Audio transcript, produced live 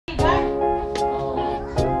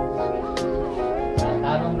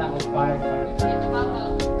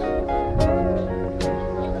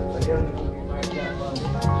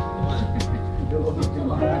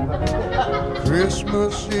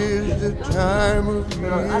time of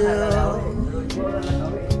year,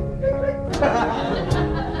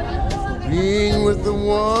 being with the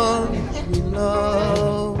ones we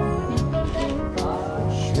love,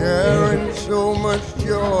 sharing so much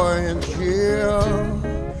joy and cheer.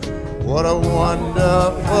 What a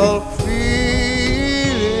wonderful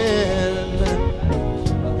feeling,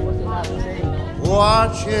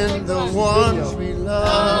 watching the ones we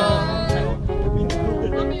love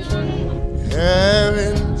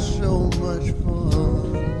having so much fun.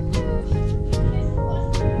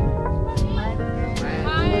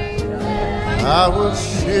 I was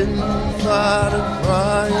sitting by the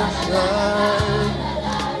fireside,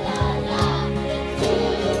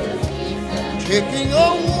 taking a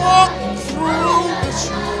walk through the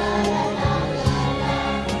snow,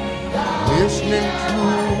 listening to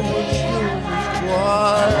the children's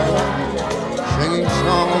choir, singing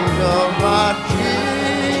songs about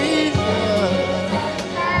Jesus,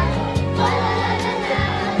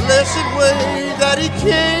 the blessed way that He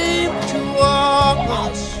came to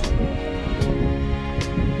us.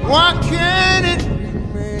 Why can't it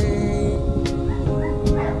remain?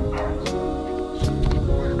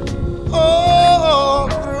 All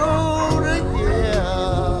through the year,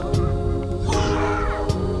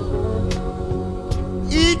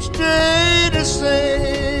 each day the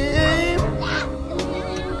same.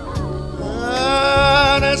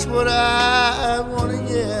 That's what I want to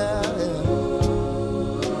hear.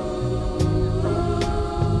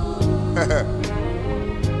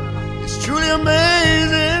 It's truly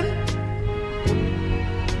amazing,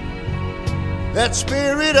 that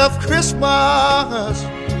spirit of Christmas.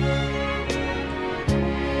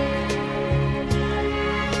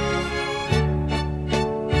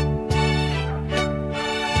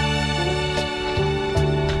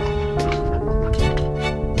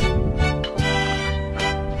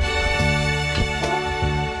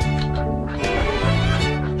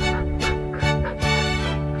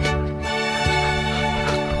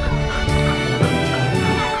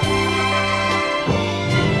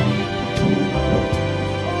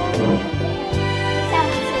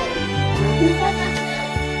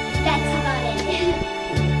 That's about it.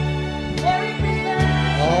 Merry Christmas!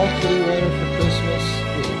 All Kitty wanted for Christmas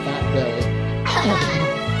was a fat belly.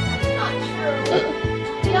 That's not true.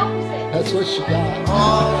 The opposite. That's what she got.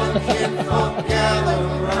 All the kinfolk gather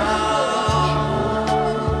round,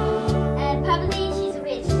 And probably she's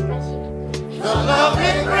rich because she the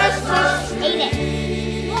lovely Christmas ate it.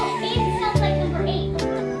 tree. Well, 8 sounds like number 8.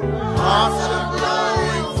 Hearts are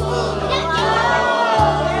glowing full of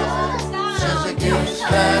joy, since the gifts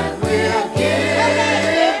that we're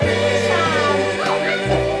giving,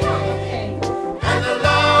 and the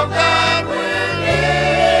love that we're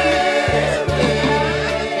living.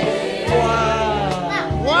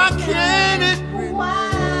 Why can't it remain?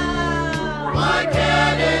 Why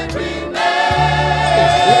can't it remain?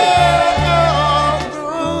 All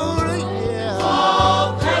through the year,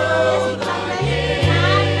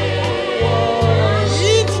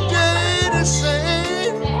 each day the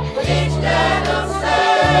same.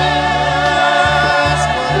 That's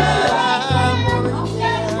what I wanna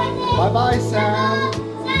hear. Bye-bye, Sam.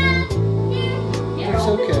 It's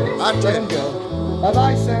okay. I Let tell him you. go.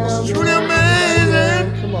 Bye-bye, Sam. It's truly amazing,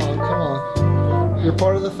 Come on, come on. You're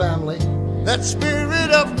part of the family. that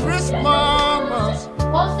spirit of Christmas.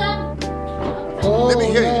 Oh, Let me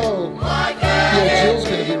hear you. no. Yeah, Jill's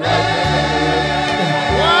going to be right there.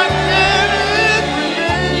 Why can't it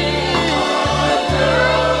remain?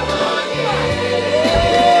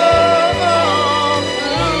 All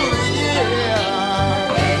through the year,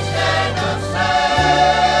 each day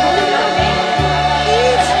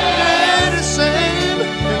the same,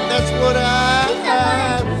 and that's what I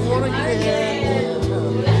wanna hear.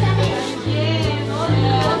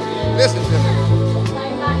 Listen to me.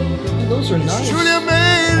 Those are nice. Truly I want a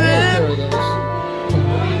pair amazing, of those.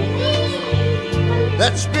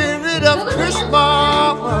 that spirit of Christmas.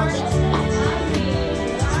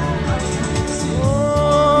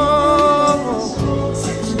 Oh,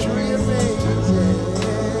 it's truly amazing,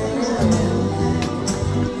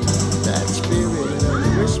 that spirit of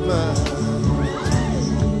Christmas.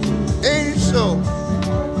 Ain't it so?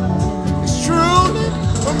 It's truly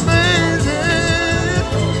amazing.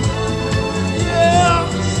 Yeah,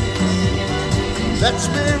 that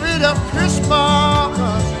spirit of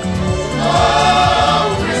Christmas.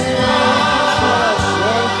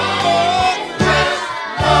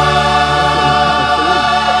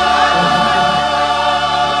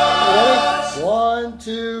 Ready? 1,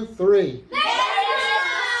 2, 3.